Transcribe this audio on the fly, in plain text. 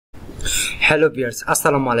Hello viewers,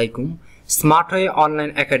 আসসালামু আলাইকুম। Smart way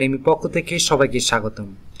online academy পক্ষ থেকে সবাইকে স্বাগতম।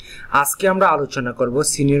 আজকে আমরা আলোচনা করব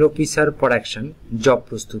সিনিয়র অফিসার প্রোডাকশন জব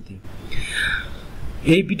প্রস্তুতি।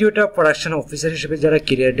 এই ভিডিওটা প্রোডাকশন অফিসার হিসেবে যারা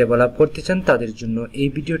ক্যারিয়ার ডেভেলপ করতে চান তাদের জন্য এই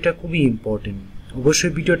ভিডিওটা খুবই ইম্পর্টেন্ট।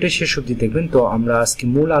 অবশ্যই ভিডিওটা শেষ অবধি দেখবেন। তো আমরা আজকে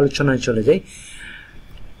মূল আলোচনায় চলে যাই।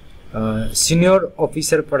 সিনিয়র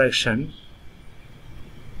অফিসার প্রোডাকশন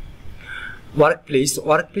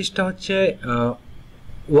ওয়ার্কপ্লেসটা হচ্ছে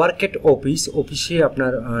ওয়ার্ক এট অফিসে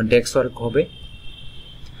আপনার ডেস্ক ওয়ার্ক হবে।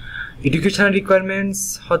 এডুকেশনাল রিকোয়ারমেন্টস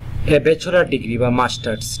ব্যাচেলর ডিগ্রি বা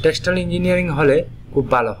মাস্টার্স, টেক্সটাইল ইঞ্জিনিয়ারিং হলে খুব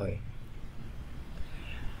ভালো হয়।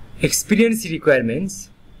 এক্সপিরিয়েন্স রিকোয়ারমেন্টস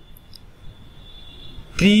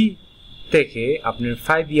 3 থেকে আপনার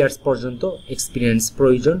 5 ইয়ার্স পর্যন্ত এক্সপিরিয়েন্স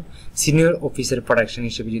প্রয়োজন সিনিয়র অফিসার প্রোডাকশন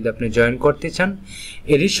হিসেবে যদি আপনি জয়েন করতে চান।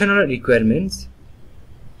 Additional requirements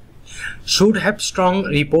should have strong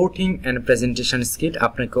reporting and presentation skill।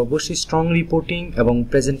 আপনাকে অবশ্যই স্ট্রং রিপোর্টিং এবং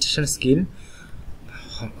প্রেজেন্টেশন স্কিল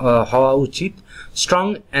হওয়া উচিত। Strong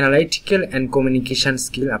analytical and communication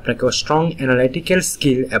skill, আপনাকে স্ট্রং অ্যানালাইটিক্যাল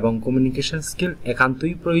স্কিল এবং কমিউনিকেশন স্কিল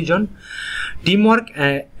একান্তই প্রয়োজন। Team work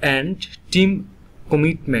and team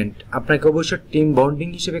commitment, আপনাকে অবশ্যই টিম বন্ডিং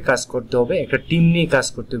হিসেবে কাজ করতে হবে, একটা টিম নিয়ে কাজ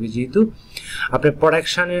করতে হবে। যেহেতু আপনি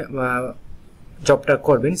প্রোডাকশনে জবটা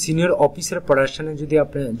করবেন, সিনিয়র অফিসার প্রোডাকশনে যদি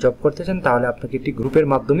আপনি জব করতে চান তাহলে আপনাকে একটি গ্রুপের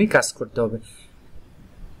মাধ্যমেই কাজ করতে হবে।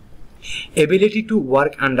 Ability to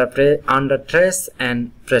work under stress and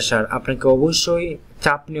pressure, আপনাকে অবশ্যই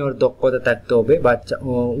চাপ নেওয়ার দক্ষতা থাকতে হবে বা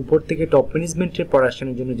উপর থেকে টপ ম্যানেজমেন্টের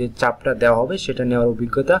প্রোডাকশনের জন্য যে চাপটা দেওয়া হবে সেটা নেওয়ার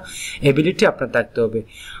অভিজ্ঞতা এবিলিটি আপনার থাকতে হবে।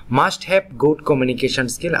 Must have good communication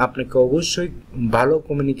skill, আপনাকে অবশ্যই ভালো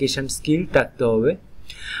কমিউনিকেশন স্কিল থাকতে হবে।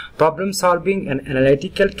 Problem solving and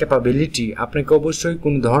analytical capability, আপনাকে অবশ্যই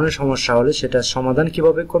কোন ধরনের সমস্যা হলে সেটা সমাধান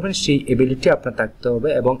কিভাবে করবেন সেই এবিলিটি আপনার থাকতে হবে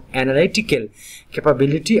এবং অ্যানালাইটিক্যাল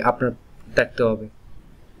ক্যাপাবিলিটি আপনার থাকতে হবে।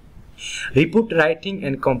 Report writing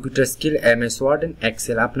and computer skill MS word and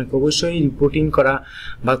Excel, আপনাকে অবশ্যই রিপোর্টিং করা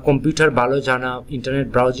বা কম্পিউটার ভালো জানা, ইন্টারনেট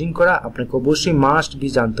ব্রাউজিং করা আপনাকে অবশ্যই মাস্ট বি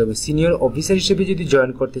জানতে হবে। সিনিয়র অফিসার হিসেবে যদি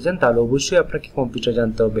জয়েন করতে চান তাহলে অবশ্যই আপনাকে কম্পিউটার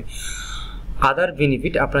জানতে হবে। আদার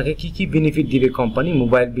বেনিফিট, আপনাকে কি কি বেনিফিট দিবে company?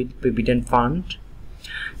 Mobile bill, provident fund,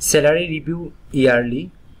 salary review yearly,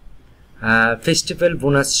 festival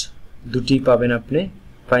bonus দুটি পাবেন আপনি।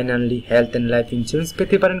 Finally health and life insurance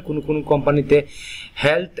পেতে পারেন। কোনো কোম্পানিতে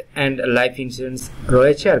হেলথ অ্যান্ড লাইফ ইন্স্যুরেন্স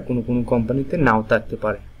রয়েছে আর কোনো কোম্পানিতে নাও থাকতে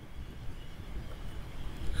পারে।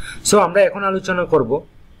 সো আমরা এখন আলোচনা করব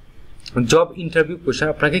জব ইন্টারভিউ কোয়েশ্চেন।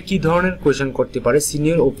 আপনাকে কি ধরনের কোয়েশ্চেন করতে পারে?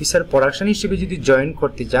 সিনিয়র অফিসার প্রোডাকশন হিসেবে যদি জয়েন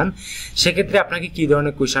করতে চান সেক্ষেত্রে আপনাকে কি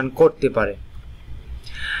ধরনের কোয়েশ্চেন করতে পারে?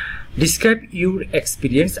 ডিসক্রাইব ইউর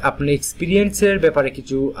এক্সপিরিয়েন্স, আপনি এক্সপিরিয়েন্সের ব্যাপারে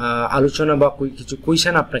কিছু আলোচনা বা কিছু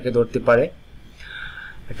কোয়েশ্চেন আপনাকে ধরতে পারে।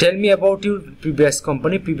 Tell me about your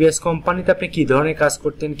previous কোম্পানিতে আপনি কি ধরনের কাজ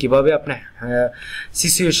করতেন, কিভাবে আপনি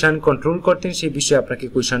সিচুয়েশন কন্ট্রোল করতেন সেই বিষয়ে আপনাকে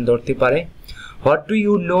কোয়েশ্চেন ধরতে পারে। What do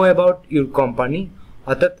you know about your company,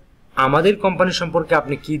 অর্থাৎ আমাদের কোম্পানি সম্পর্কে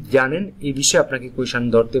আপনি কি জানেন এই বিষয়ে আপনাকে কোয়েশ্চেন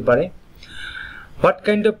ধরতে পারে। What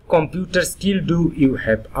kind of computer skill do you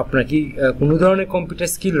have, আপনার কি কোনো ধরনের কম্পিউটার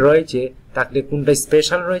স্কিল রয়েছে, থাকলে কোনটা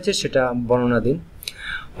স্পেশাল রয়েছে সেটা বর্ণনা দিন।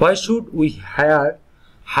 Why should we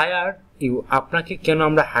hire you, আপনাকে কেন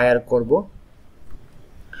আমরা হায়ার করব,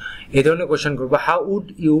 এই ধরনের কোয়েশ্চেন করবো। How would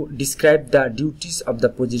you describe the duties of the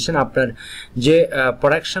position, আপনার যে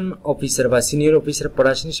প্রোডাকশন অফিসার বা সিনিয়র অফিসার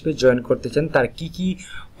প্রোডাকশন হিসেবে জয়েন করতে চান তার কি কি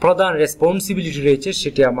প্রধান রেসপন্সিবিলিটি রয়েছে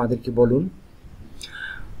সেটি আমাদেরকে বলুন।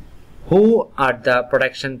 হু are the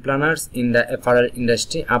production planners in the apparel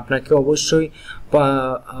industry, আপনাকে অবশ্যই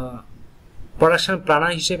প্রোডাকশন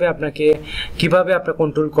প্ল্যানার হিসেবে আপনাকে কিভাবে আপনি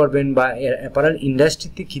কন্ট্রোল করবেন বা অ্যাপারেল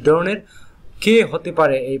ইন্ডাস্ট্রিতে কি ধরনের কে হতে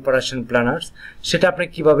পারে এই প্রোডাকশন প্ল্যানার্স সেটা আপনি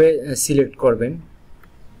কিভাবে সিলেক্ট করবেন।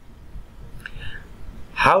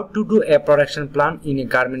 How to do a production plan in a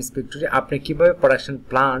garments factory, আপনি কিভাবে প্রোডাকশন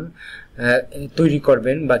প্ল্যান তৈরি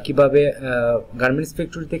করবেন বা কিভাবে গার্মেন্টস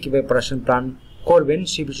ফ্যাক্টরিতে কিভাবে প্রোডাকশন প্ল্যান করবেন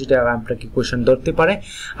সেই বিষয়টা আপনাকে কোয়েশ্চেন ধরতে পারে।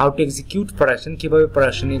 হাউ টু এক্সিকিউট প্রোডাকশন, কিভাবে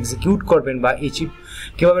প্রোডাকশন এক্সিকিউট করবেন বা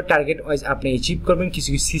কিভাবে টার্গেট ওয়াইজ আপনি অ্যাচিভ করবেন,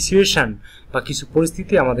 কিছু সিচুয়েশন বা কিছু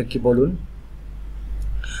পরিস্থিতি আমাদেরকে বলুন।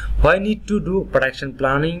 Why need to do production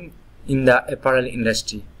planning in the apparel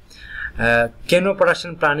industry, কেন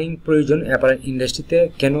প্রোডাকশন প্ল্যানিং প্রয়োজন অ্যাপারেল ইন্ডাস্ট্রিতে,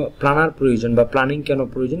 কেন প্ল্যানার প্রয়োজন বা প্ল্যানিং কেন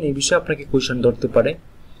প্রয়োজন এই বিষয়ে আপনাকে কোয়েশ্চেন ধরতে পারে।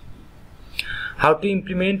 How to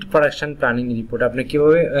implement production planning report, আপনি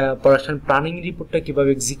কিভাবে প্রোডাকশন প্ল্যানিং রিপোর্টটা কিভাবে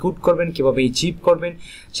এক্সিকিউট করবেন, কিভাবে অ্যাচিভ করবেন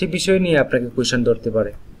সেই বিষয় নিয়ে আপনাকে কোয়েশ্চেন ধরতে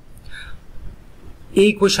পারে।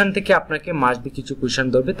 এই কোয়েশ্চন থেকে আপনাকে মাস্ট বি কিছু কোয়েশ্চন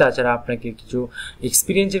ধরবে, তাছাড়া আপনাকে কিছু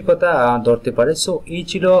এক্সপিরিয়েন্সের কথা ধরতে পারে। সো এই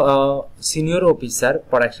ছিল সিনিয়র অফিসার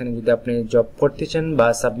প্রোডাকশনে যদি আপনি জব করতে চান বা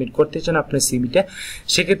সাবমিট করতে চান আপনার সিভিটা,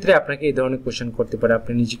 সেক্ষেত্রে আপনাকে এই ধরনের কোয়েশ্চন করতে পারে।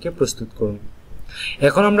 আপনি নিজেকে প্রস্তুত করুন।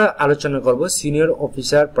 এখন আমরা আলোচনা করব senior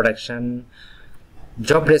officer production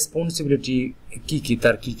job responsibility কি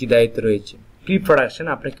তার কি দায়িত্ব রয়েছে। প্রি প্রোডাকশন,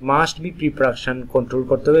 আপনাকে must be pre production control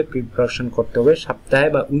করতে হবে, প্রি প্রোডাকশন করতে হবে সপ্তাহে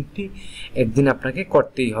বা উইকলি একদিন আপনাকে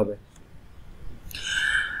করতেই হবে।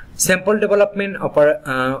 Sample development,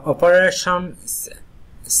 operation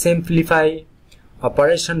simplify,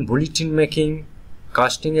 operation bulletin making,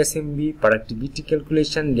 casting assembly, productivity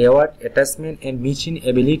calculation, layout, attachment and machine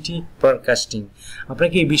ability forecasting.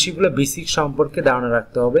 আপনাকে এই বিষয়গুলো বেসিক সম্পর্কে ধারণা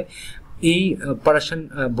রাখতে হবে। এই অপারেশন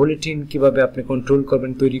বুলেটিন কিভাবে আপনি কন্ট্রোল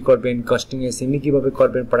করবেন, তৈরি করবেন, কাস্টিং অ্যাসেম্বলি কিভাবে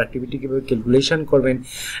করবেন, প্রোডাক্টিভিটি কিভাবে ক্যালকুলেশন করবেন,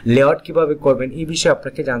 লেআউট কিভাবে করবেন, এই বিষয়ে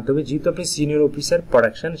আপনাকে জানতে হবে। যেহেতু আপনি সিনিয়র অফিসার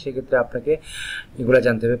প্রোডাকশন, সেক্ষেত্রে আপনাকে এগুলো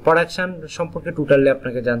জানতে হবে। প্রোডাকশন সম্পর্কে টোটালি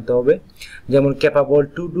আপনাকে জানতে হবে, যেমন capable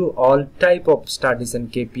to do all type of studies and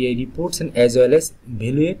KPI reports and as well as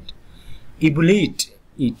evaluate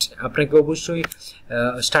ইট। আপনাকে অবশ্যই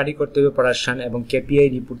স্টাডি করতে হবে প্রোডাকশন এবং কেপিআই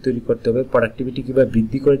রিপোর্ট তৈরি করতে হবে। প্রোডাক্টিভিটি কীভাবে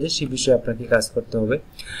বৃদ্ধি করে যায় সেই বিষয়ে আপনাকে কাজ করতে হবে।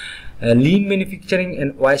 Lin manufacturing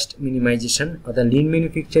and West minimisation, অর্থাৎ লিন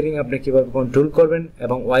ম্যানুফ্যাকচারিং আপনি কীভাবে কন্ট্রোল করবেন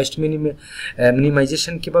এবং ওয়েস্ট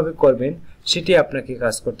মিনিমাইজেশন কীভাবে করবেন সেটি আপনাকে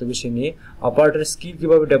কাজ করতে হবে। সে নিয়ে অপারেটর স্কিল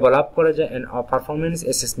কীভাবে ডেভেলপ করা যায় অ্যান্ড পারফরমেন্স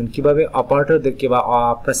অ্যাসেসমেন্ট, কীভাবে অপারেটরদেরকে বা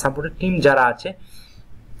আপনার সাপোর্টের টিম যারা আছে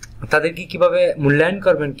তাদেরকে কিভাবে মূল্যায়ন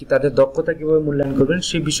করবেন, কি তাদের দক্ষতা কিভাবে মূল্যায়ন করবেন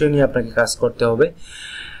সেই বিষয় নিয়ে আপনাকে কাজ করতে হবে।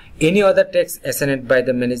 Any other tax assigned by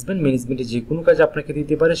the ম্যানেজমেন্টে যে কোনো কাজ আপনাকে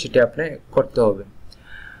দিতে পারে সেটা আপনি করতে হবে।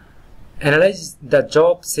 Analyse the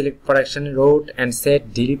job, select production road and set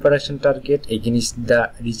daily production target against the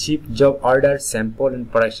receive job order, sample and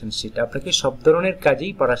production sheet. আপনাকে সব ধরনের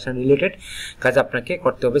কাজেই প্রোডাকশন রিলেটেড কাজ আপনাকে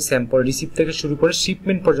করতে হবে। স্যাম্পল রিসিভ থেকে শুরু করে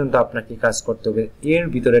শিপমেন্ট পর্যন্ত আপনাকে কাজ করতে হবে। এর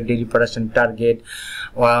ভিতরে daily production target,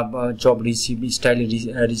 job receive, style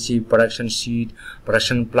receive, production sheet,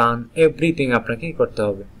 production plan, everything আপনাকে করতে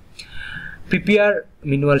হবে। Prepare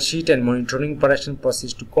manual sheet and monitoring production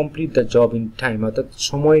process to complete the job in time, অর্থাৎ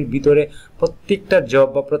সময়ের ভিতরে প্রত্যেকটা জব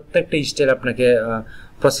বা প্রত্যেকটা স্টাইল আপনাকে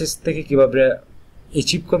প্রসেস থেকে কীভাবে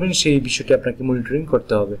অ্যাচিভ করবেন সেই বিষয়টি আপনাকে মনিটরিং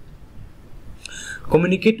করতে হবে।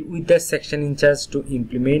 Communicate with the section in charge to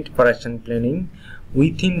implement production planning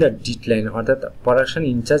within the deadline, অর্থাৎ প্রোডাকশন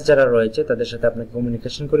ইনচার্জ যারা রয়েছে তাদের সাথে আপনাকে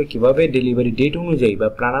কমিউনিকেশন করে কীভাবে ডেলিভারি ডেট অনুযায়ী বা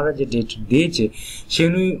প্ল্যানাররা যে ডেট দিয়েছে সেই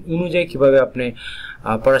অনুযায়ী কীভাবে আপনি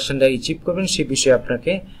প্রোডাকশনটা অ্যাচিভ করবেন সেই বিষয়ে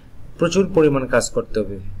আপনাকে প্রচুর পরিমাণ কাজ করতে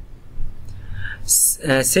হবে।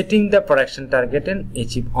 Setting the production target and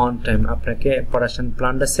achieve on time, আপনাকে প্রোডাকশন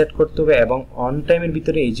প্ল্যানটা সেট করতে হবে এবং অন টাইমের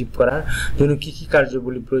ভিতরে অ্যাচিভ করার জন্য কী কী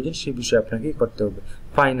কার্যগুলি প্রয়োজন সেই বিষয়ে আপনাকে করতে হবে।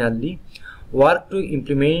 Finally work to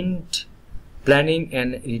implement planning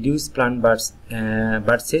and reduce plan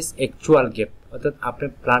versus actual gap, অর্থাৎ আপনি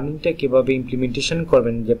প্ল্যানিংটা কীভাবে ইমপ্লিমেন্টেশন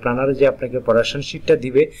করবেন, যে প্ল্যানার যে আপনাকে প্রোডাকশন শিটটা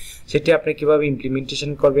দিবে সেটি আপনি কীভাবে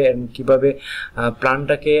ইমপ্লিমেন্টেশন করবে এবং কীভাবে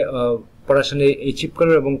প্ল্যানটাকে প্রোডাকশনে অ্যাচিভ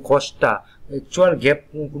করবে এবং কস্টটা অ্যাকচুয়াল গ্যাপ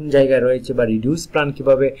কোন জায়গায় রয়েছে বা রিডিউস প্ল্যান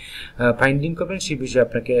কীভাবে ফাইন্ডিং করবেন সেই বিষয়ে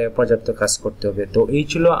আপনাকে পর্যাপ্ত কাজ করতে হবে। তো এই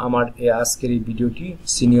ছিল আমার আজকের এই ভিডিওটি,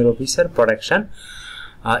 সিনিয়র অফিসার প্রোডাকশন।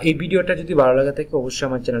 এই ভিডিওটা যদি ভালো লাগে থাকে অবশ্যই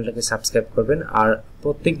আমার চ্যানেলটাকে সাবস্ক্রাইব করবেন। আর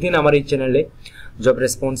প্রত্যেক দিন আমার এই চ্যানেলে job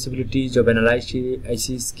responsibility, job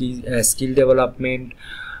analysis, skill development,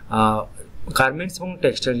 garments এবং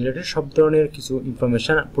টেক্সটাইল রিলেটেড সব ধরনের কিছু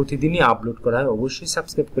ইনফরমেশন প্রতিদিনই আপলোড করা হয়। অবশ্যই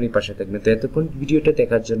সাবস্ক্রাইব করে পাশে থাকবেন। তো এতক্ষণ ভিডিওটা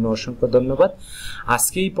দেখার জন্য অসংখ্য ধন্যবাদ।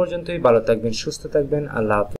 আজকে এই পর্যন্তই। ভালো থাকবেন, সুস্থ থাকবেন। আল্লাহ হাফেজ।